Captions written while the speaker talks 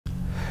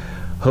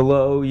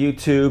Hello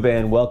YouTube,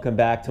 and welcome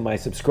back to my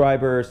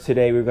subscribers.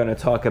 Today we're going to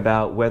talk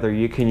about whether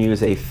you can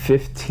use a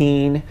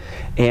 15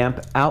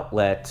 amp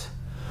outlet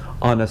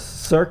on a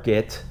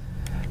circuit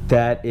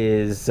that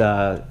is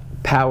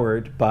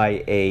powered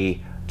by a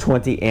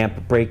 20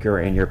 amp breaker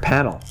in your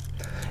panel.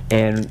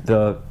 And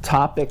the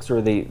topics,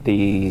 or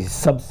the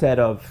subset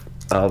of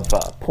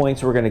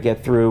points we're going to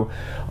get through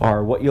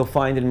are what you'll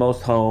find in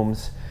most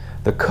homes,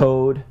 the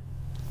code,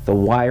 the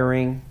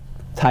wiring,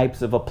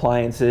 types of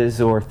appliances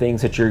or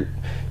things that you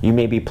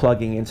may be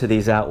plugging into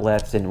these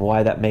outlets and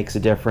why that makes a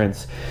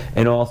difference,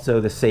 and also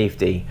the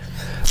safety.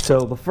 So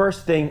the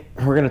first thing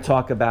we're going to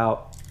talk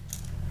about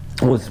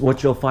was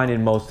what you'll find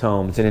in most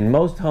homes. And in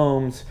most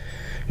homes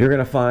you're going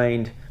to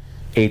find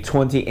a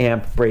 20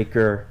 amp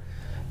breaker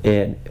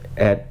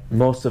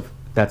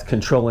that's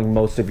controlling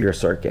most of your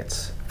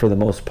circuits for the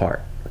most part.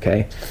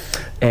 Okay,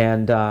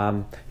 and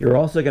you're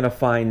also going to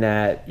find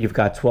that you've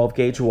got 12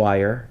 gauge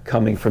wire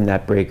coming from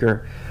that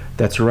breaker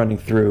that's running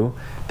through,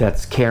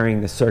 that's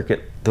carrying the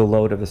circuit, the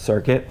load of the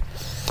circuit.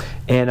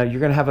 And you're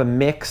going to have a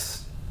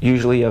mix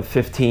usually of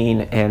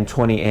 15 and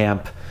 20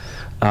 amp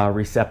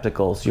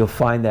receptacles. You'll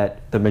find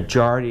that the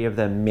majority of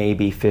them may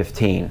be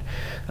 15.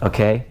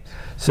 Okay,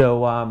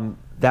 so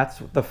that's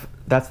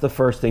the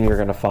first thing you're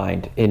going to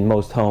find in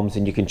most homes,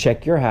 and you can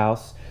check your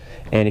house.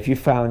 And if you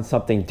found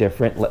something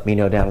different, let me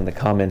know down in the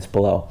comments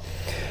below.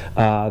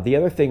 The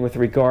other thing with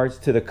regards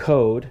to the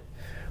code,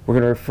 we're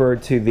going to refer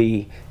to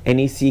the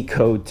NEC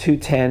code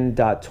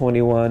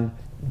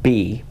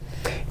 210.21b,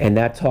 and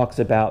that talks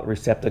about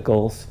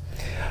receptacles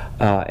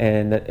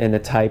and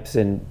the types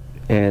and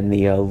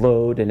the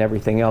load and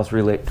everything else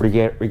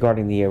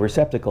regarding the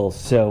receptacles.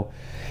 So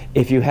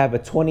if you have a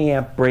 20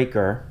 amp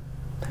breaker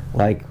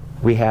like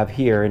we have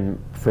here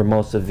and for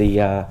most of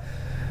the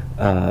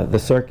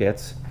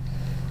circuits,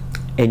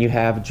 and you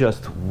have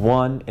just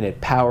one, and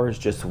it powers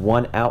just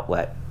one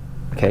outlet.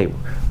 Okay,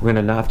 we're going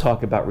to not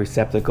talk about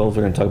receptacles,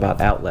 we're going to talk about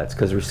outlets,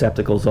 because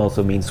receptacles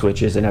also mean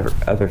switches and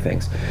other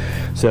things.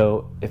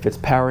 So if it's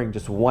powering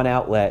just one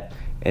outlet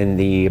and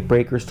the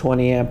breaker's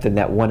 20 amp, then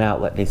that one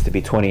outlet needs to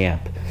be 20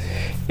 amp.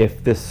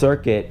 If the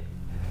circuit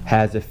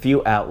has a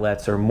few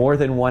outlets or more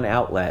than one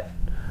outlet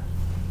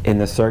in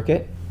the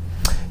circuit,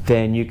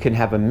 then you can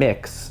have a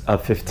mix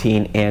of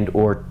 15 and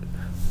or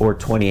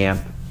 20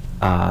 amp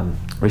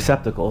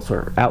receptacles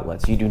or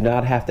outlets. You do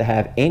not have to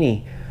have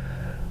any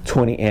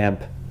 20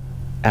 amp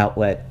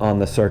outlet on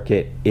the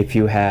circuit if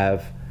you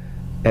have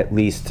at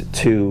least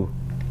two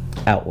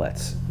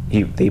outlets.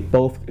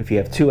 If you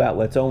have two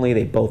outlets only,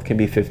 they both can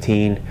be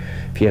 15.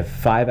 If you have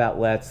 5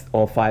 outlets,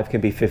 all 5 can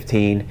be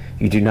 15.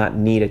 You do not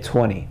need a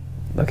 20.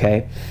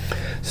 Okay,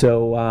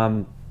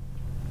 so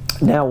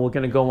now we're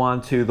going to go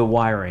on to the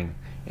wiring,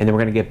 and then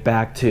we're going to get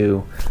back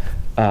to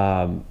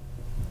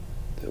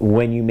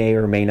when you may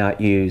or may not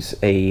use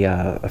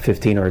a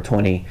 15 or a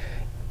 20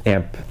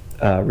 amp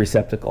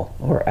receptacle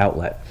or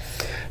outlet.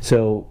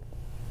 So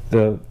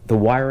the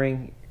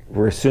wiring,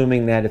 we're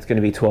assuming that it's going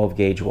to be 12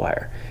 gauge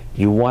wire.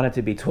 You want it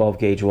to be 12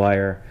 gauge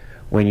wire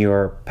when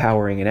you're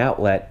powering an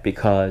outlet,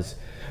 because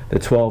the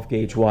 12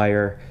 gauge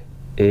wire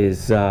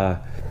is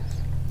better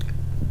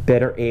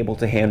able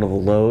to handle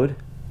the load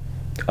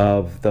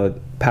of the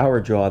power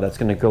draw that's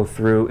going to go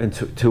through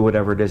into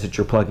whatever it is that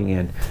you're plugging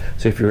in.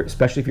 So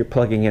especially if you're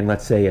plugging in,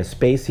 let's say, a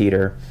space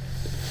heater,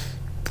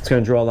 it's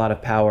going to draw a lot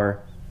of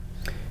power.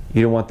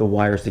 You don't want the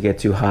wires to get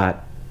too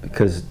hot,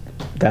 because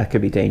that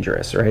could be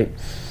dangerous, right?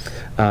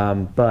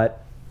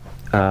 But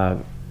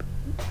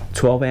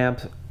 12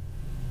 amp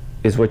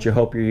is what you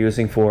hope you're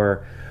using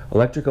for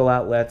electrical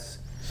outlets,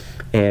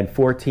 and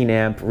 14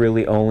 amp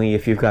really only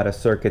if you've got a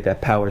circuit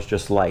that powers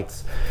just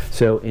lights.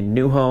 So in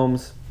new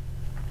homes,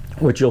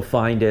 what you'll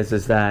find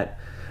is that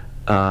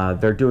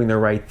they're doing the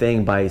right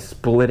thing by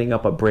splitting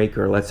up a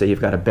breaker. Let's say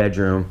you've got a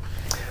bedroom.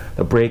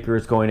 The breaker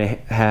is going to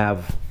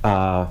have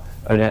a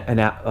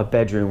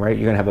bedroom, right?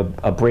 You're going to have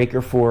a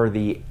breaker for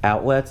the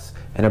outlets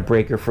and a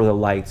breaker for the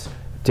lights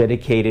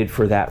dedicated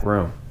for that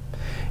room.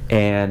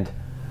 And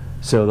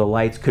so the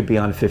lights could be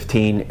on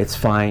 15, it's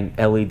fine.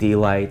 LED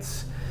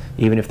lights,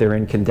 even if they're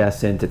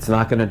incandescent, it's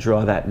not going to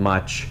draw that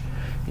much.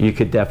 You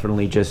could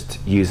definitely just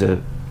use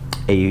a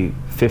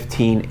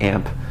 15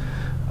 amp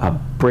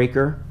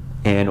breaker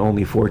and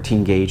only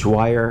 14 gauge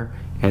wire,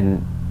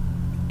 and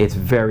it's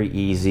very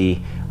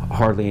easy.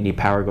 Hardly any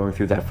power going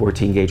through that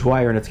 14 gauge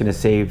wire, and it's going to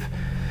save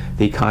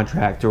the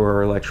contractor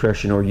or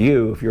electrician, or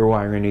you, if you're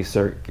wiring a new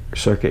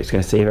circuit, it's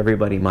going to save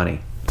everybody money.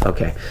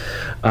 Okay,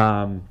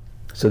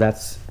 so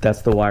that's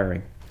the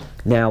wiring.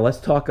 Now let's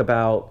talk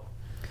about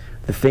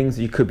the things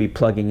you could be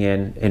plugging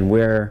in and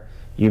where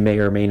you may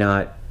or may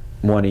not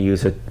want to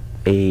use a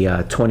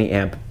 20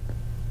 amp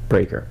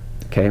breaker.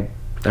 Okay,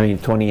 I mean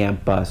 20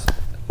 amp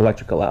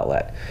electrical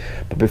outlet.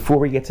 But before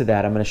we get to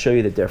that, I'm going to show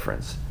you the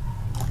difference.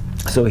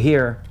 So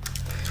here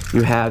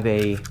you have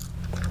a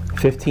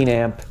 15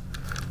 amp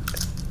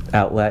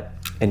outlet,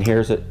 and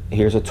here's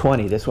a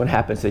 20. This one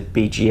happens to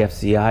be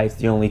GFCI. It's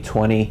the only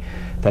 20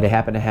 that I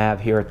happen to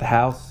have here at the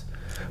house.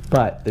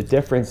 But the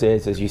difference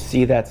is you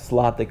see that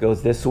slot that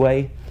goes this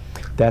way?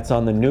 that's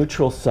on the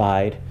neutral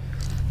side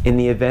in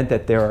the event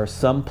that there are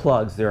some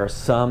plugs, there are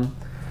some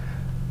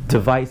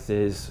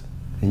devices,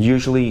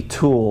 usually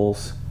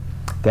tools,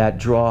 that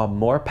draw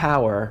more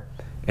power,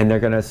 and they're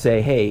going to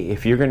say, hey,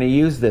 if you're going to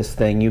use this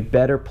thing, you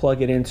better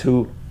plug it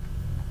into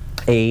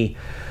a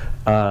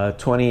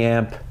 20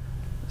 amp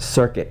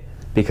circuit,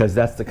 because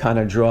that's the kind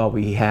of draw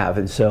we have.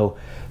 And so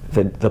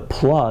the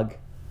plug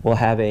will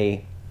have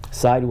a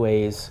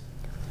sideways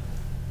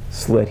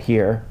slit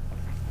here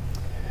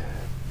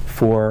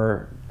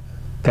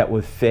that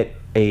would fit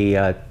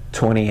a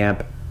 20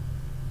 amp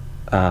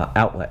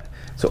outlet.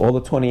 So all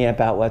the 20 amp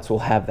outlets will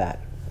have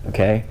that,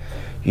 okay?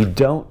 You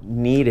don't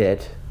need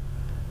it.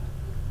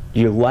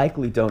 You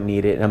likely don't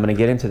need it, and I'm going to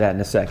get into that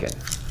in a second.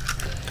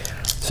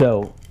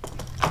 So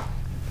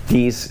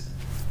these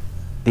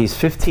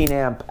 15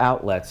 amp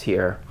outlets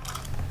here,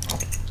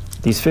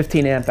 these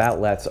 15 amp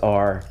outlets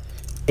are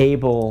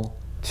able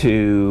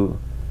to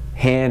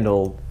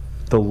handle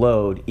the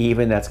load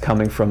even that's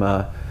coming from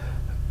a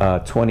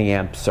 20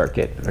 amp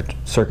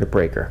circuit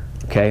breaker,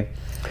 okay?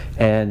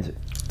 And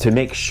to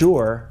make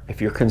sure, if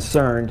you're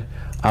concerned,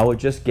 I would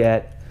just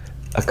get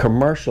a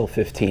commercial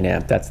 15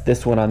 amp. That's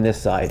this one on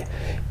this side.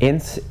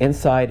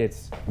 Inside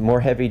it's more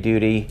heavy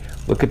duty.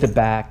 Look at the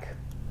back.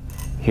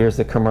 Here's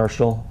the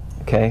commercial,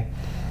 okay?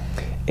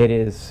 It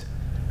is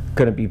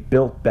going to be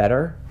built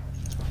better,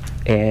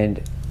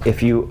 and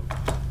if you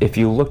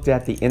looked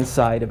at the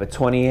inside of a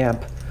 20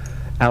 amp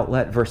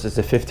outlet versus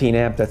a 15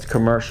 amp that's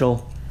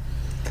commercial,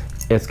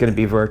 it's going to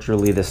be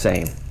virtually the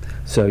same.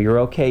 So you're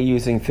okay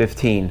using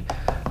 15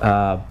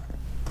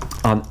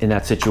 in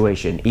that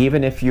situation.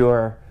 Even if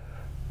you're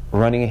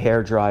running a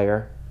hair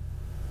dryer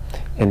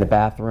in the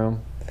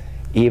bathroom,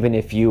 even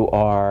if you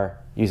are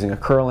using a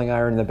curling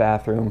iron in the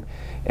bathroom,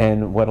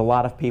 and what a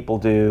lot of people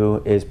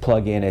do is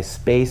plug in a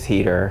space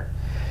heater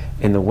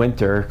in the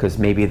winter because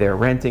maybe they're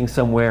renting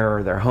somewhere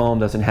or their home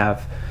doesn't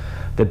have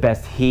the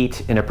best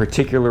heat in a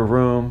particular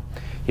room.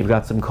 You've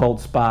got some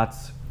cold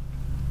spots.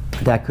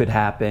 That could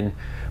happen.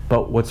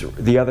 But what's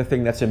the other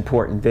thing that's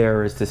important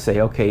there is to say,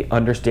 okay,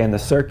 understand the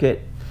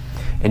circuit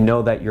and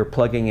know that you're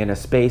plugging in a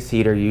space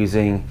heater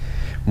using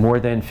more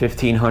than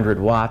 1500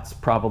 watts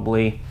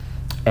probably,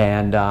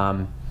 and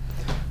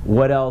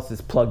what else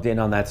is plugged in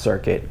on that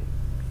circuit.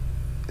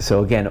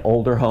 So again,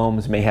 older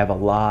homes may have a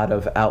lot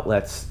of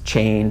outlets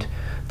chained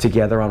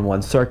together on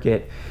one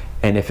circuit,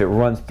 and if it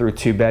runs through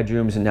 2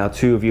 bedrooms and now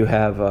 2 of you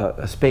have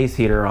a space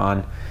heater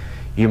on,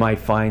 you might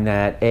find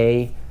that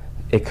A,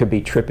 it could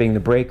be tripping the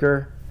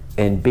breaker,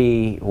 and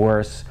B,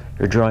 worse,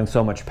 you're drawing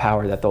so much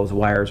power that those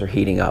wires are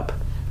heating up,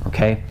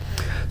 okay?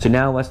 So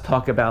now let's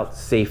talk about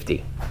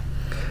safety.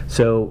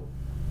 So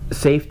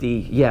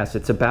safety, yes,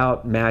 it's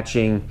about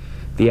matching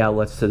the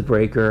outlets to the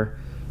breaker,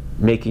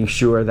 making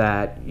sure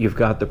that you've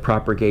got the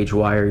proper gauge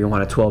wire, you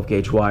want a 12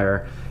 gauge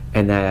wire,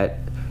 and that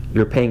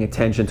you're paying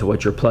attention to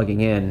what you're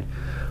plugging in.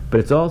 But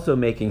it's also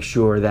making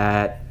sure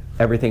that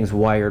everything's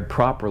wired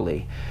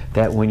properly,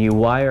 that when you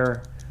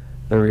wire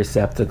the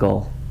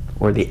receptacle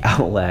or the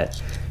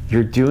outlet,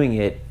 you're doing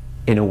it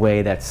in a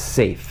way that's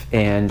safe.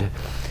 And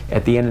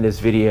at the end of this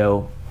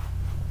video,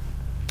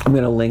 I'm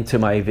going to link to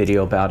my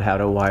video about how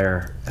to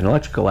wire an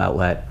electrical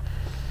outlet.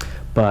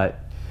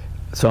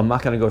 So I'm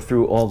not going to go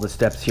through all the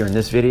steps here in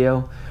this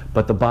video,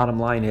 but the bottom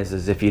line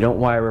is if you don't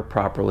wire it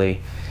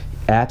properly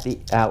at the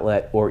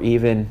outlet, or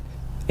even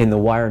in the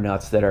wire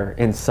nuts that are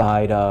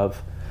inside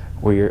of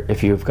where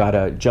if you've got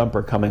a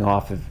jumper coming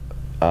off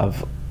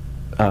of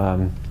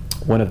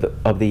one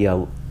of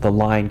the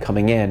line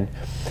coming in,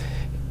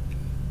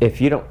 if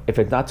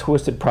it's not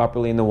twisted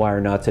properly in the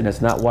wire nuts and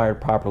it's not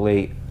wired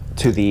properly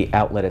to the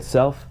outlet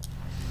itself,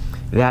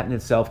 that in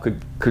itself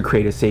could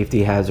create a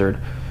safety hazard,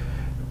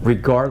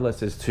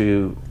 regardless as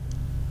to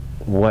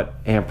what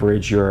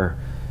amperage your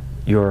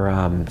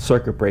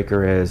circuit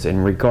breaker is,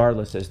 and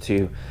regardless as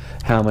to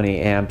how many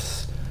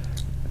amps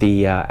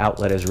the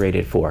outlet is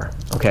rated for.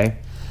 Okay,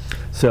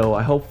 so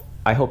I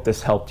hope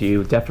this helped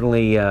you.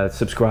 Definitely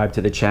subscribe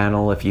to the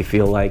channel if you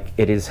feel like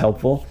it is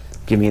helpful.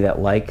 Give me that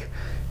like.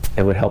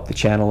 It would help the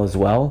channel as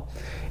well.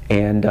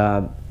 And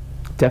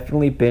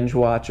definitely binge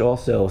watch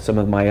also some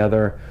of my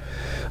other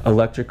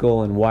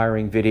electrical and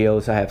wiring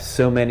videos. I have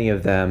so many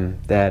of them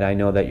that I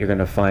know that you're going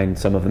to find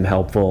some of them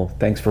helpful.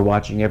 Thanks for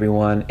watching,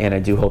 everyone, and I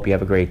do hope you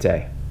have a great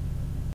day.